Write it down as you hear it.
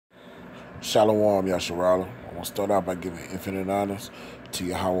Shalom, Yasharala. I want to start out by giving infinite honors to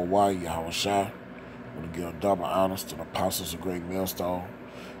Yahweh, Yahweh Shai. I want to give double honors to the apostles of Great Millstone.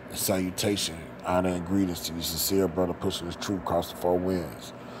 And salutation, honor, and greetings to the sincere brother pushing his truth across the four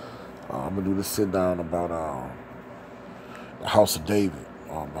winds. I'm going to do this sit down about the house of David,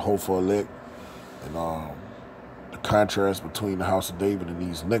 the hopeful elect, and the contrast between the house of David and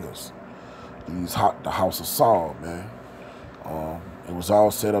these niggas. The house of Saul, man. It was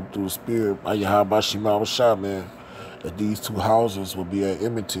all set up through the spirit by Yahweh Shema Shah, man, that these two houses would be at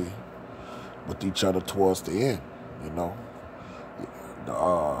enmity with each other towards the end, you know.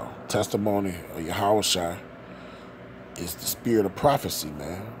 The testimony of Yahweh Shai is the spirit of prophecy,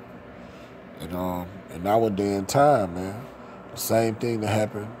 man. And in our day and time, man, the same thing that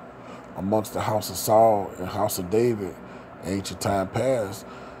happened amongst the house of Saul and house of David, ancient time past,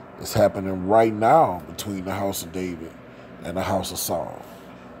 is happening right now between the house of David and the house of Saul.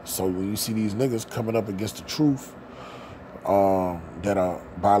 So when you see these niggas coming up against the truth that are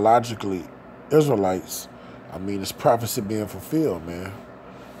biologically Israelites, I mean, it's prophecy being fulfilled, man.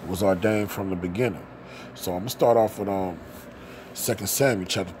 It was ordained from the beginning. So I'm going to start off with 2 Samuel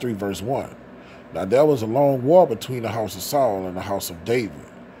chapter 3, verse 1. Now, there was a long war between the house of Saul and the house of David.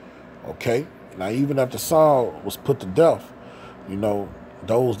 Okay? Now, even after Saul was put to death, you know,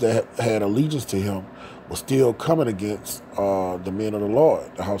 those that had allegiance to him were still coming against the men of the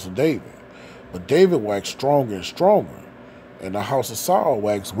Lord, the house of David. But David waxed stronger and stronger, and the house of Saul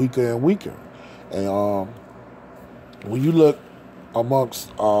waxed weaker and weaker. And when you look amongst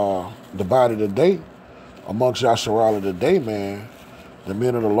the body today, amongst Yasharala today, man, the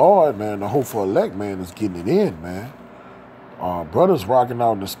men of the Lord, man, the hopeful elect, man, is getting it in, man. Brothers rocking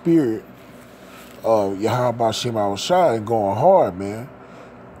out in the spirit of Yahweh Shema Shai and going hard, man.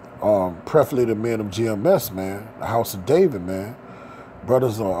 Preferably the men of GMS, man, the house of David, man.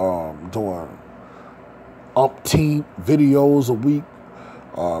 Brothers are doing umpteen videos a week.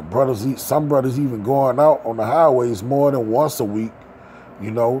 Some brothers even going out on the highways more than once a week. You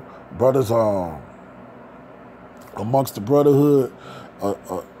know, brothers amongst the brotherhood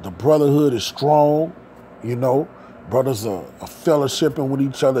is strong. You know, brothers are fellowshipping with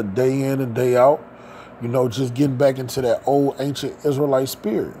each other day in and day out. You know, just getting back into that old ancient Israelite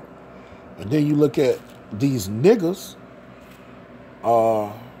spirit. And then you look at these niggas,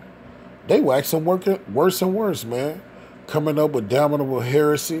 they waxing worse and worse, man. Coming up with damnable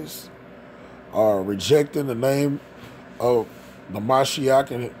heresies, rejecting the name of the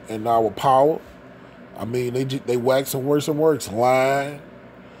Mashiach and our power. I mean, they waxing worse and worse, lying,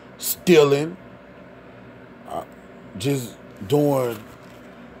 stealing, just doing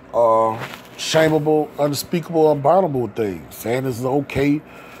shameable, unspeakable, unbountiful things, saying it's okay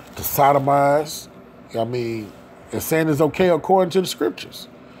to sodomize. I mean, and saying it's okay according to the scriptures,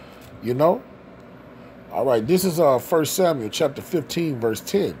 you know. All right, this is 1 Samuel chapter 15, verse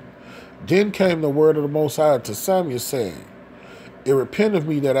 10. Then came the word of the Most High to Samuel, saying, It repenteth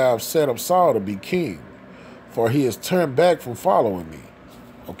me that I have set up Saul to be king, for he has turned back from following me.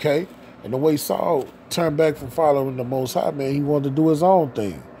 Okay? And the way Saul turned back from following the Most High, man, he wanted to do his own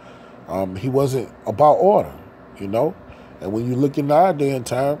thing. He wasn't about order, you know? And when you look in our day and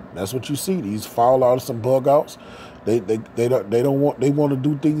time, that's what you see. These foul artists and bug outs, they want to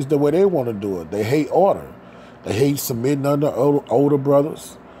do things the way they want to do it. They hate order. They hate submitting under older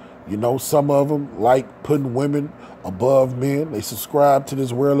brothers. You know, some of them like putting women above men. They subscribe to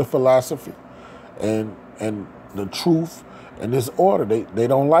this worldly philosophy and the truth and this order. They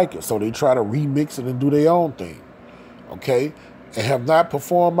don't like it, so they try to remix it and do their own thing. Okay, and have not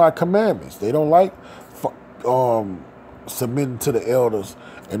performed my commandments. They don't like submitting to the elders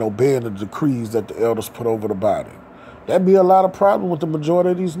and obeying the decrees that the elders put over the body. That'd be a lot of problem with the majority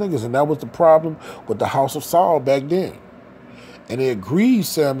of these niggas, and that was the problem with the house of Saul back then. And it grieved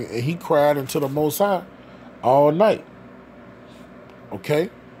Samuel, and he cried unto the Most High all night. Okay?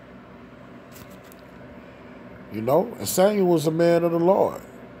 You know, and Samuel was a man of the Lord.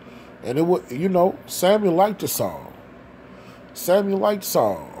 And it was, you know, Samuel liked Saul. Samuel liked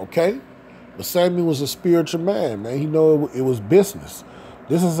Saul, okay? But Samuel was a spiritual man, man. He know it was business.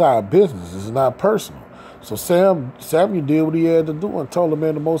 This is our business. This is not personal. So Samuel did what he had to do and told the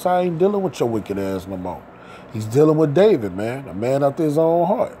man, the Most High, I ain't dealing with your wicked ass no more. He's dealing with David, man, a man after his own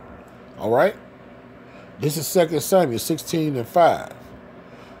heart. All right? This is 2 Samuel 16 and 5.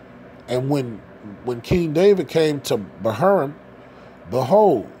 And when King David came to Bahurim,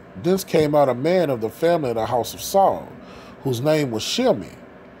 behold, thence came out a man of the family of the house of Saul, whose name was Shimei,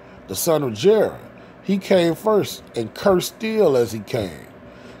 the son of Jerah. He came first and cursed still as he came.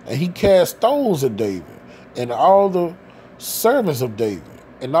 And he cast stones at David and all the servants of David.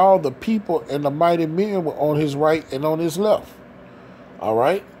 and all the people and the mighty men were on his right and on his left. All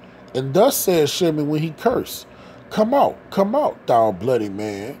right? And thus says Shimei when he cursed, come out, thou bloody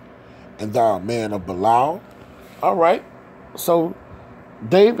man, and thou man of Belial. All right? So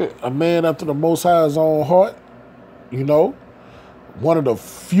David, a man after the Most High's own heart, you know, one of the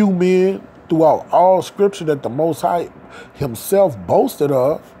few men throughout all scripture that the Most High himself boasted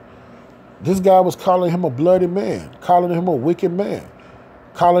of, this guy was calling him a bloody man, calling him a wicked man,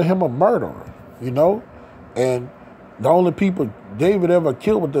 calling him a murderer, you know? And the only people David ever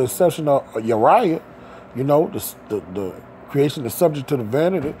killed, with the exception of Uriah, you know, the creation is subject to the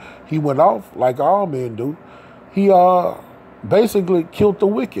vanity, he went off like all men do. He basically killed the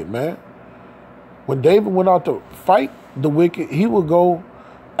wicked, man. When David went out to fight the wicked, he would go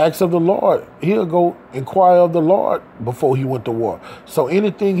ask of the Lord. He'll go inquire of the Lord before he went to war. So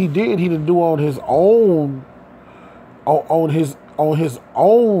anything he didn't do on his own, on his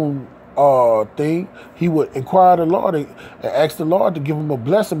own thing. He would inquire of the Lord and ask the Lord to give him a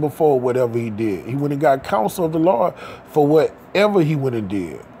blessing before whatever he did. He went and got counsel of the Lord for whatever he went and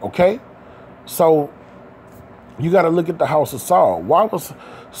did. Okay, so you got to look at the house of Saul. Why was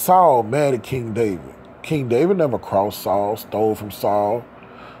Saul mad at King David? King David never crossed Saul, stole from Saul.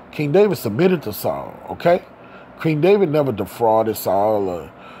 King David submitted to Saul, okay? King David never defrauded Saul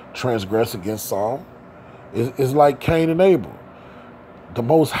or transgressed against Saul. It's like Cain and Abel. The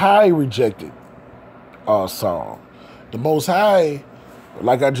Most High rejected Saul. The Most High,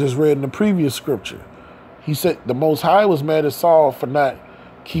 like I just read in the previous scripture, he said the Most High was mad at Saul for not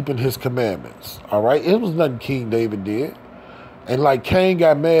keeping his commandments, all right? It was nothing King David did. And like Cain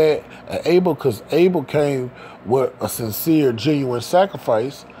got mad at Abel because Abel came with a sincere, genuine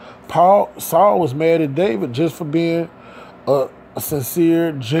sacrifice, Saul was mad at David just for being a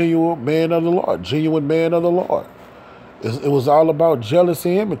sincere, genuine man of the Lord, It was all about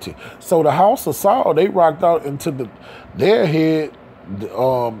jealousy and enmity. So the house of Saul, they rocked out into their head,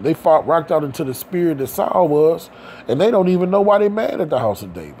 rocked out into the spirit that Saul was, and they don't even know why they mad at the house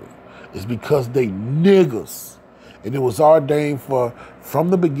of David. It's because they niggas. And it was ordained from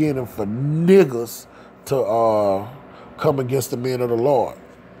the beginning for niggas to come against the men of the Lord.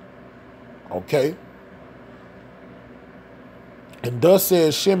 Okay? And thus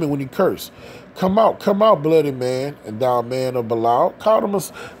says Shimei when he cursed, come out, bloody man, and thou man of Belial. Called him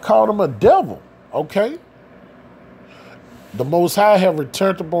a devil. Okay? The Most High have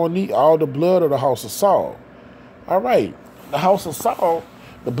returned upon thee all the blood of the house of Saul. All right. The house of Saul,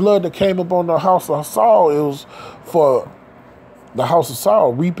 the blood that came upon the house of Saul, it was for the house of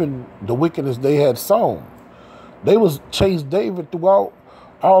Saul reaping the wickedness they had sown. They was chased David throughout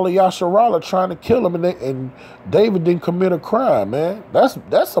all of Yasharallah trying to kill him, and David didn't commit a crime, man.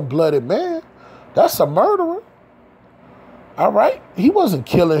 That's a bloody man. That's a murderer. All right? He wasn't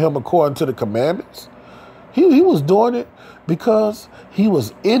killing him according to the commandments. He was doing it because he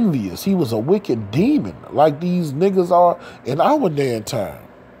was envious. He was a wicked demon, like these niggas are in our day and time.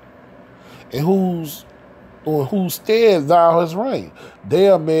 And whose stead thou hast reigned. They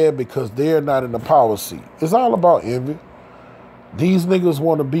are mad because they're not in the power seat. It's all about envy. These niggas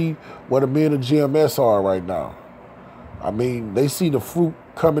want to be where the men of GMS are right now. I mean, they see the fruit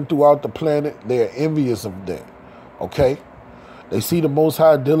coming throughout the planet. They're envious of that. Okay? They see the Most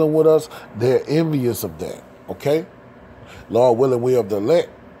High dealing with us. They're envious of that. Okay? Lord willing, we of the elect.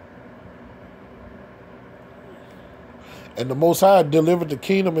 And the Most High delivered the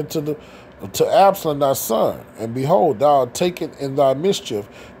kingdom to Absalom thy son. And behold, thou art taken in thy mischief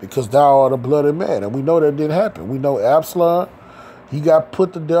because thou art a bloody man. And we know that didn't happen. We know Absalom, he got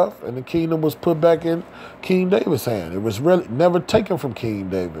put to death, and the kingdom was put back in King David's hand. It was really never taken from King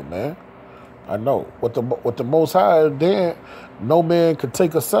David, man. I know. What the Most High did, no man could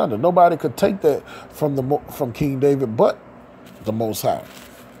take asunder. Nobody could take that from King David but the Most High.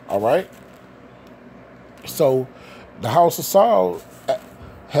 All right? So the house of Saul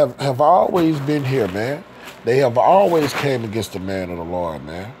have always been here, man. They have always came against the man of the Lord,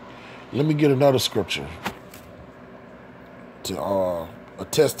 man. Let me get another scripture to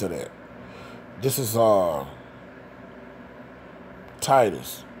attest to that. This is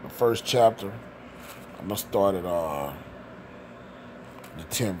Titus, the first chapter. I'm going to start at the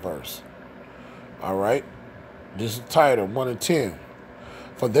 10th verse. All right? This is Titus 1 and 10.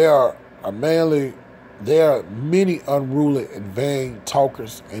 For there are many unruly and vain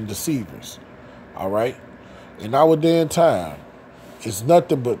talkers and deceivers. All right? In our day and time, it's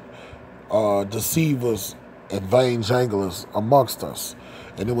nothing but deceivers and vain janglers amongst us.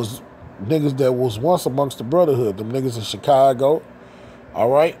 And it was niggas that was once amongst the brotherhood, them niggas in Chicago. All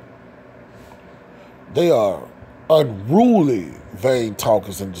right? They are unruly, vain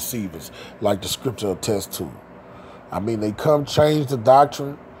talkers and deceivers, like the scripture attests to. I mean, they come change the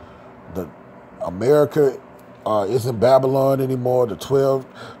doctrine. The America isn't Babylon anymore. The 12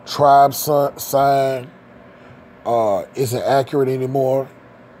 tribes sign isn't accurate anymore.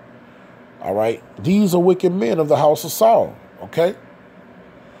 All right? These are wicked men of the house of Saul, okay?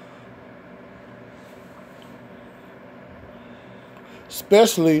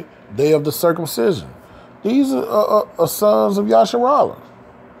 Especially they of the circumcision. These are sons of Yasharallah,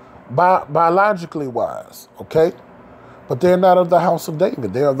 biologically wise, okay? But they're not of the house of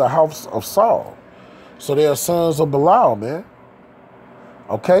David. They're of the house of Saul. So they are sons of Belial, man,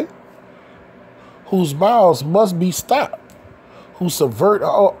 okay? Whose mouths must be stopped, who subvert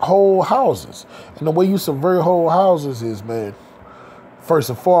whole houses. And the way you subvert whole houses is, man, first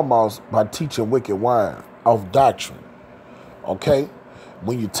and foremost, by teaching wicked wine of doctrine, okay?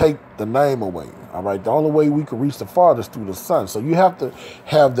 When you take the name away, all right? The only way we can reach the Father is through the Son. So you have to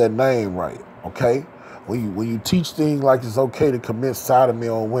have that name right, okay? When you teach things like it's okay to commit sodomy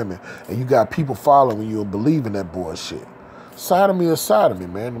on women, and you got people following you and believing that bullshit. Sodomy is sodomy,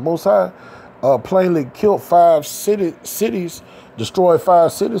 man. The Most High plainly killed 5 cities, destroyed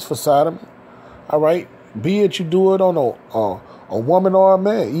 5 cities for sodomy, all right? Be it you do it on a woman or a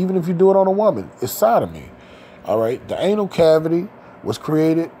man, even if you do it on a woman, it's sodomy, all right? The anal cavity was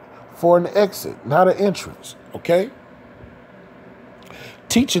created for an exit, not an entrance, okay?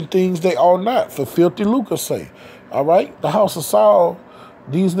 Teaching things they ought not, for filthy lucre's sake, all right? The house of Saul,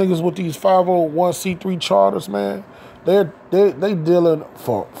 these niggas with these 501c3 charters, man, they dealing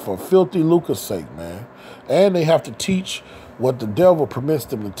for filthy lucre's sake, man. And they have to teach what the devil permits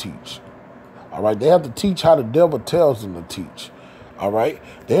them to teach, all right? They have to teach how the devil tells them to teach, all right?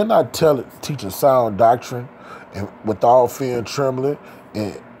 They're not teaching sound doctrine and with all fear and trembling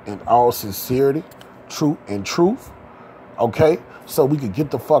and all sincerity, truth, okay? So we could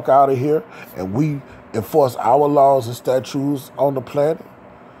get the fuck out of here and we enforce our laws and statutes on the planet.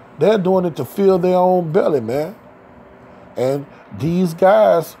 They're doing it to fill their own belly, man. And these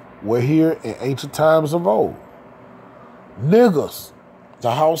guys were here in ancient times of old. Niggas,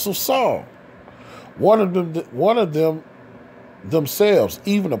 the house of Saul. One of them themselves,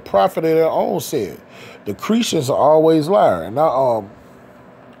 even a prophet of their own, said, the Christians are always lying. And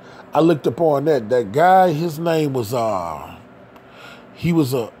I looked upon that guy. His name was he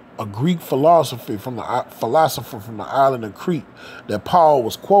was a Greek philosopher from the island of Crete that Paul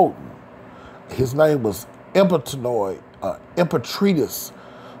was quoting. His name was Impetratus,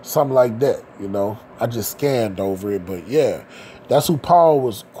 something like that. You know, I just scanned over it, but yeah, that's who Paul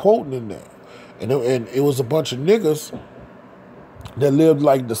was quoting in there. And it was a bunch of niggas that lived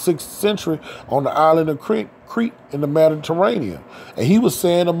like the 6th century on the island of Crete in the Mediterranean. And he was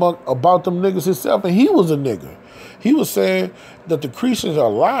saying about them niggas himself, and he was a nigga. He was saying that the Christians are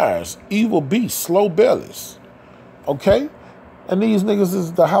liars, evil beasts, slow bellies. Okay? And these niggas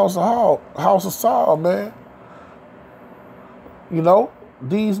is the house of Saul, man. You know?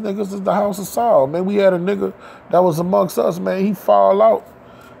 These niggas is the house of Saul, man. We had a nigga that was amongst us, man. He fall out.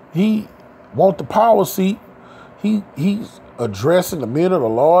 He want the power seat. He's addressing the men of the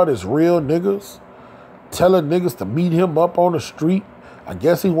Lord as real niggas, telling niggas to meet him up on the street. I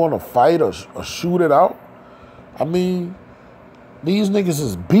guess he want to fight or shoot it out. I mean, these niggas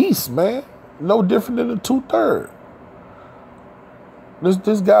is beasts, man. No different than the 2/3.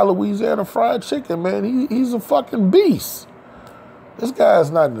 This guy, Louisiana Fried Chicken, man, he's a fucking beast. This guy's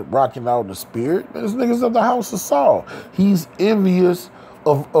not rocking out in the spirit. Man, this nigga's of the house of Saul. He's envious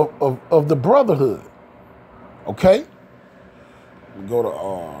of the brotherhood. Okay? We go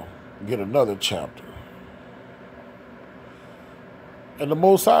to get another chapter. And the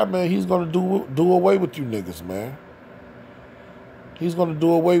Most High, man, he's going to do away with you niggas, man. He's going to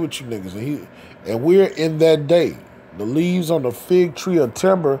do away with you niggas. And we're in that day. The leaves on the fig tree are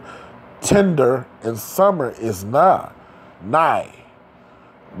tender, and summer is nigh.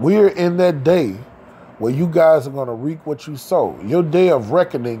 We're in that day where you guys are going to reap what you sow. Your day of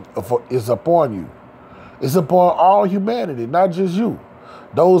reckoning is upon you. It's upon all humanity, not just you.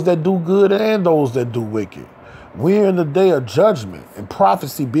 Those that do good and those that do wicked. We're in the day of judgment and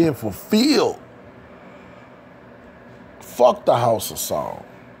prophecy being fulfilled. Fuck the house of Saul.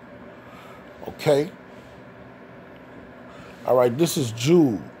 Okay? All right, this is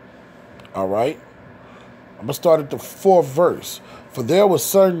Jude. All right? I'm going to start at the 4th verse. For there were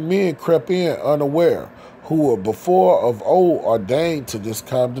certain men crept in unaware, who were before of old ordained to this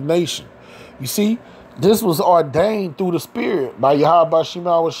condemnation. You see, this was ordained through the Spirit by Yahweh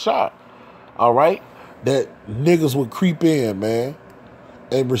Shema Shah. All right? That niggas would creep in, man,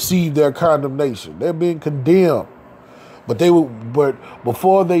 and receive their condemnation. They're being condemned. But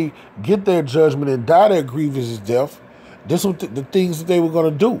before they get their judgment and die their grievous death, this was the things that they were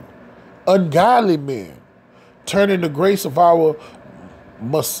going to do. Ungodly men turning the grace of our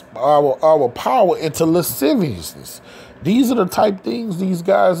power into lasciviousness. These are the type things these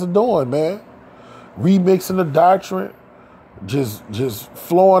guys are doing, man. Remixing the doctrine, just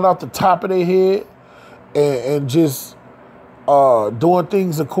flowing out the top of their head, and just doing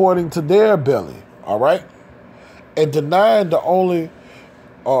things according to their belly. All right, and denying the only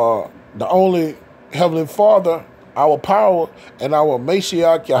Heavenly Father, our power, and our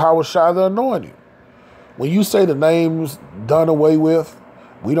Mashiach Yahweh Shai the Anointed. When you say the name's done away with,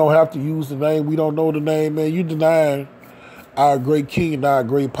 we don't have to use the name, we don't know the name, man, you denying our great King and our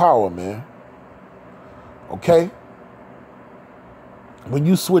great power, man. Okay? When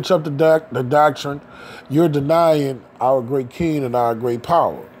you switch up the doctrine, you're denying our great King and our great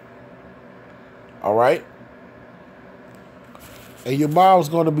power. All right? And your mouth's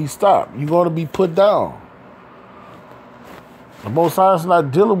going to be stopped. You're going to be put down. The Most High is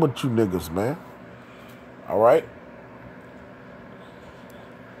not dealing with you niggas, man. All right?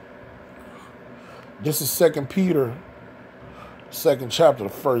 This is 2 Peter, 2nd chapter, the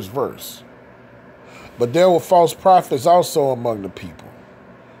 1st verse. But there were false prophets also among the people.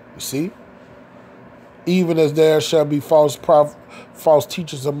 You see? Even as there shall be false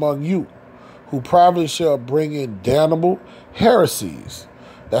teachers among you, who probably shall bring in damnable heresies.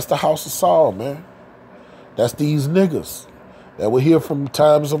 That's the house of Saul, man. That's these niggas that were here from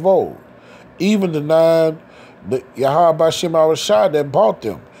times of old. Even denying the Yahweh Bashem Awashai that bought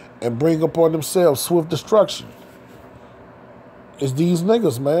them and bring upon themselves swift destruction. It's these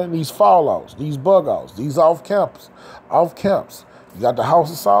niggas, man. These fallouts, these bug outs, these off camps. You got the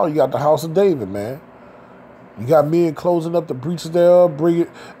house of Saul, you got the house of David, man. You got men closing up the breaches thereof,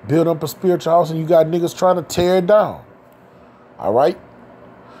 build up a spiritual house, and you got niggas trying to tear it down. All right?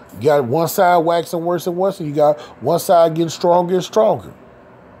 You got one side waxing worse and worse, and you got one side getting stronger and stronger.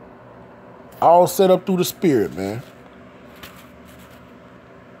 All set up through the spirit, man.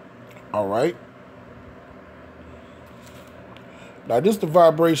 All right? Now, this is the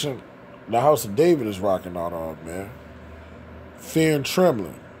vibration the house of David is rocking out of, man. Fear and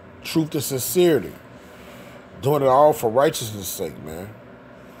trembling, truth and sincerity. Doing it all for righteousness' sake, man.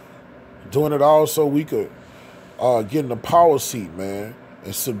 Doing it all so we could get in the power seat, man,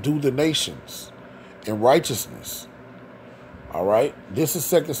 and subdue the nations in righteousness. All right? This is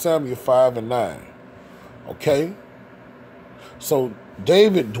 2 Samuel 5 and 9. Okay? So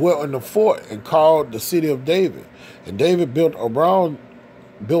David dwelt in the fort and called the city of David. And David built round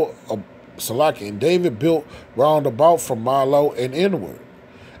about from Milo and inward.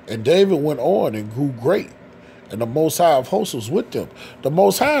 And David went on and grew great. And the Most High of hosts was with them. The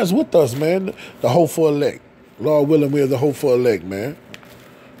Most High is with us, man. The hopeful elect. Lord willing, we're the hopeful elect, man.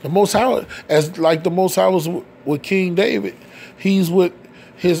 The Most High, as like the Most High was with King David, he's with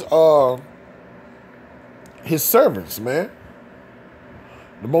his servants, man.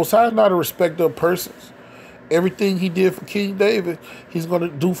 The Most High is not a respecter of persons. Everything he did for King David, he's going to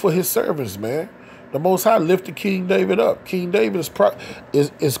do for his servants, man. The Most High lifted King David up. King David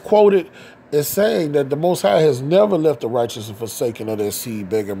is quoted as saying that the Most High has never left the righteous and forsaken of their seed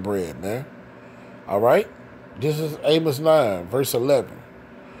begging bread, man. All right? This is Amos 9, verse 11.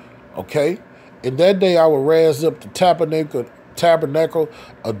 Okay? In that day I will raise up the tabernacle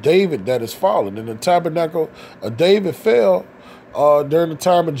of David that is fallen. And the tabernacle of David fell during the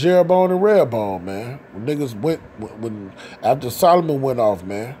time of Jeroboam and Rehoboam, man. When niggas when after Solomon went off,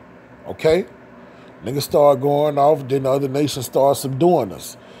 man. Okay? Niggas started going off, then the other nations started subduing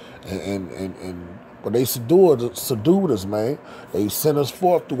us. And when they subdued us, man, they sent us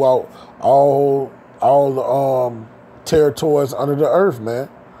forth throughout all the territories under the earth, man.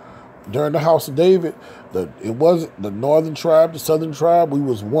 During the house of David, it wasn't the northern tribe, the southern tribe. We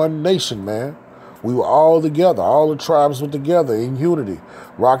was one nation, man. We were all together. All the tribes were together in unity,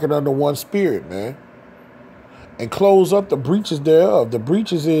 rocking under one spirit, man. And close up the breaches thereof. The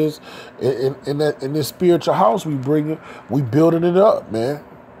breaches is in this spiritual house we building it up, man.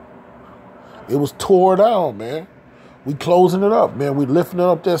 It was tore down, man. We closing it up, man. We lifting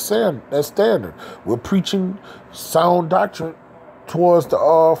up that standard. We're preaching sound doctrine towards the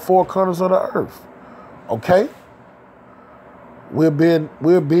four corners of the earth. Okay? We're being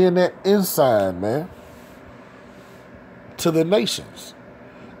that ensign, man, to the nations.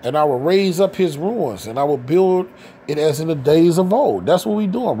 And I will raise up his ruins, and I will build it as in the days of old. That's what we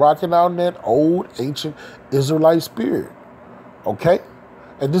doing, rocking out in that old, ancient Israelite spirit. Okay?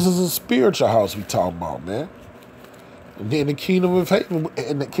 And this is a spiritual house we talking about, man. And then the kingdom of heaven,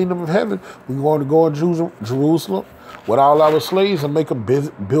 in the kingdom of heaven, we're going to go in Jerusalem with all our slaves and make them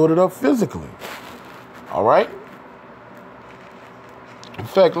build it up physically. All right? In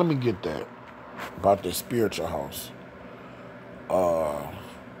fact, let me get that about this spiritual house. You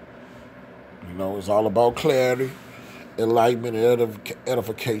know, it's all about clarity, enlightenment, and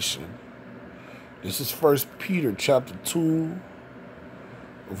edification. This is 1 Peter chapter 2,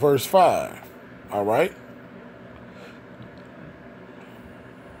 verse 5. All right?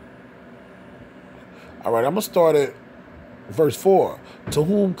 All right, I'm going to start at verse 4. To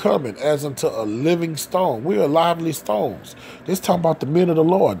whom coming as unto a living stone. We are lively stones. This talking about the men of the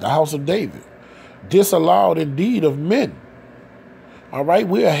Lord, the house of David. Disallowed indeed of men. All right,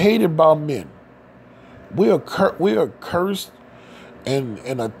 we are hated by men. We are cursed and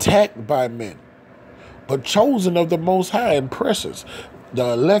attacked by men. But chosen of the Most High and precious.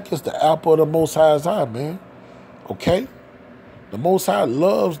 The elect is the apple of the Most High's eye, man. Okay? The Most High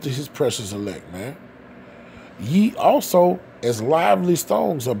loves his precious elect, man. Ye also, as lively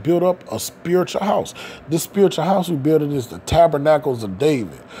stones, are built up a spiritual house. This spiritual house we building is the tabernacles of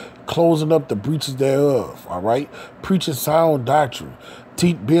David, closing up the breaches thereof, all right? Preaching sound doctrine,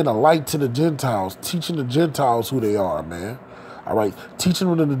 being a light to the Gentiles, teaching the Gentiles who they are, man. All right?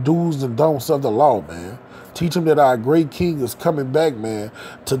 Teaching them the do's and don'ts of the law, man. Teach them that our great king is coming back, man,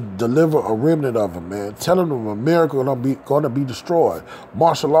 to deliver a remnant of them, man. Telling them America is going to be destroyed.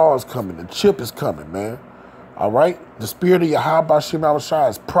 Martial law is coming. The chip is coming, man. All right? The spirit of Yahweh Shem Shai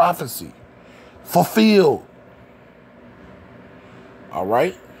is prophecy. Fulfilled. All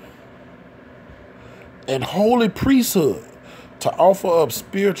right? And holy priesthood to offer up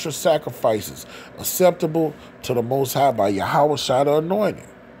spiritual sacrifices acceptable to the Most High by Yahweh Shai the Anointed.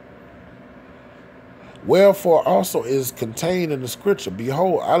 Wherefore also is contained in the scripture,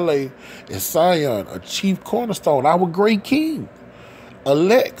 behold, I lay in Zion a chief cornerstone, our great king,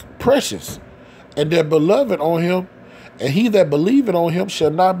 elect, precious, and their beloved on him, and he that believeth on him shall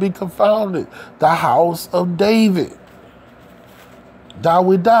not be confounded. The house of David.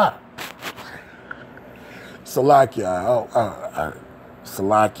 Dawidah. Salakia.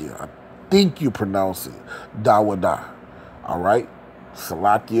 Salakia. I think you pronounce it Dawidah. All right?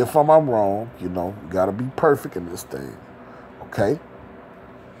 Salakia if I'm wrong. You know, you got to be perfect in this thing. Okay?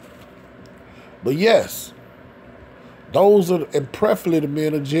 But yes, those are, and preferably the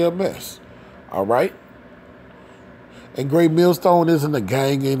men of GMS. All right? And Great Millstone isn't a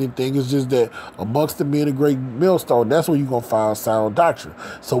gang or anything. It's just that amongst the men of Great Millstone, that's where you're going to find sound doctrine.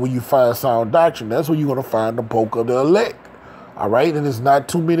 So when you find sound doctrine, that's where you're going to find the bulk of the elect. All right? And there's not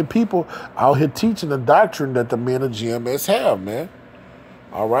too many people out here teaching the doctrine that the men of GMS have, man.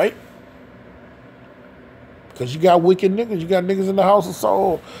 All right? Because you got wicked niggas. You got niggas in the house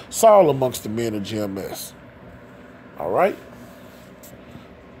of Saul amongst the men of GMS. All right?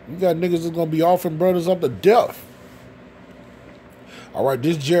 You got niggas that's going to be offering brothers up to death. All right,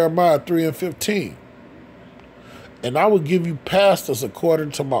 this is Jeremiah 3:15. And I will give you pastors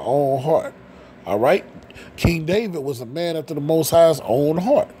according to my own heart. All right? King David was a man after the Most High's own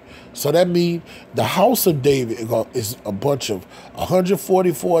heart. So that means the house of David is a bunch of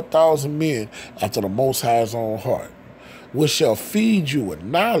 144,000 men after the Most High's own heart, which shall feed you with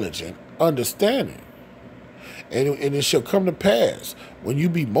knowledge and understanding. And it shall come to pass, when you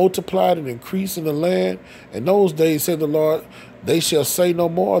be multiplied and increase in the land, in those days, said the Lord, they shall say no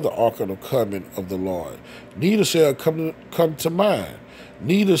more the ark of the coming of the Lord. Neither shall come to mind.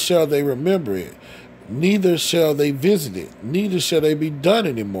 Neither shall they remember it. Neither shall they visit it. Neither shall they be done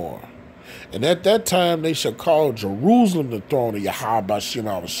anymore. And at that time they shall call Jerusalem the throne of Yahweh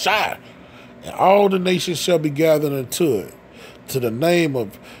Shem Shai. And all the nations shall be gathered unto it, to the name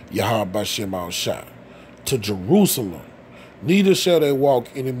of Yahweh Shem Shai, to Jerusalem. Neither shall they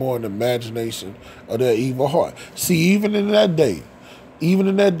walk anymore in the imagination of their evil heart. See, even in that day,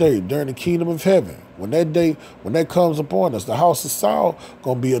 during the kingdom of heaven, when that comes upon us, the house of Saul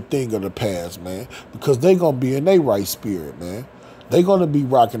gonna be a thing of the past, man, because they gonna be in their right spirit, man. They gonna be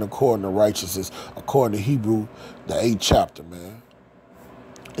rocking according to righteousness, according to Hebrew, the 8th chapter, man.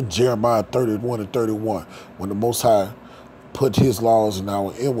 In Jeremiah 31 and 31, when the Most High put his laws in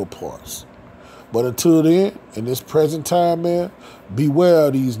our inward parts. But until then, in this present time, man, beware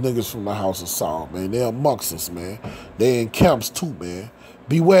of these niggas from the house of Saul, man. They're amongst us, man. They in camps too, man.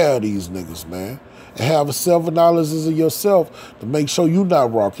 Beware of these niggas, man. And have a self-analysis of yourself to make sure you're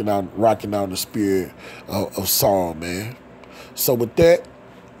not rocking out the spirit of Saul, man. So with that,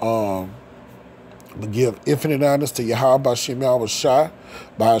 we give infinite honors to Yahweh by Shem Shai,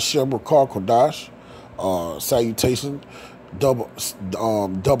 by Hashem Rakar Kodash. Salutation double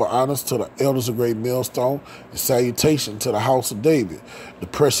honors to the elders of Great Millstone, and salutation to the house of David, the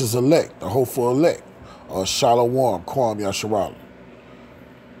precious elect, the hopeful elect. Shalom, Kwam Yasharala.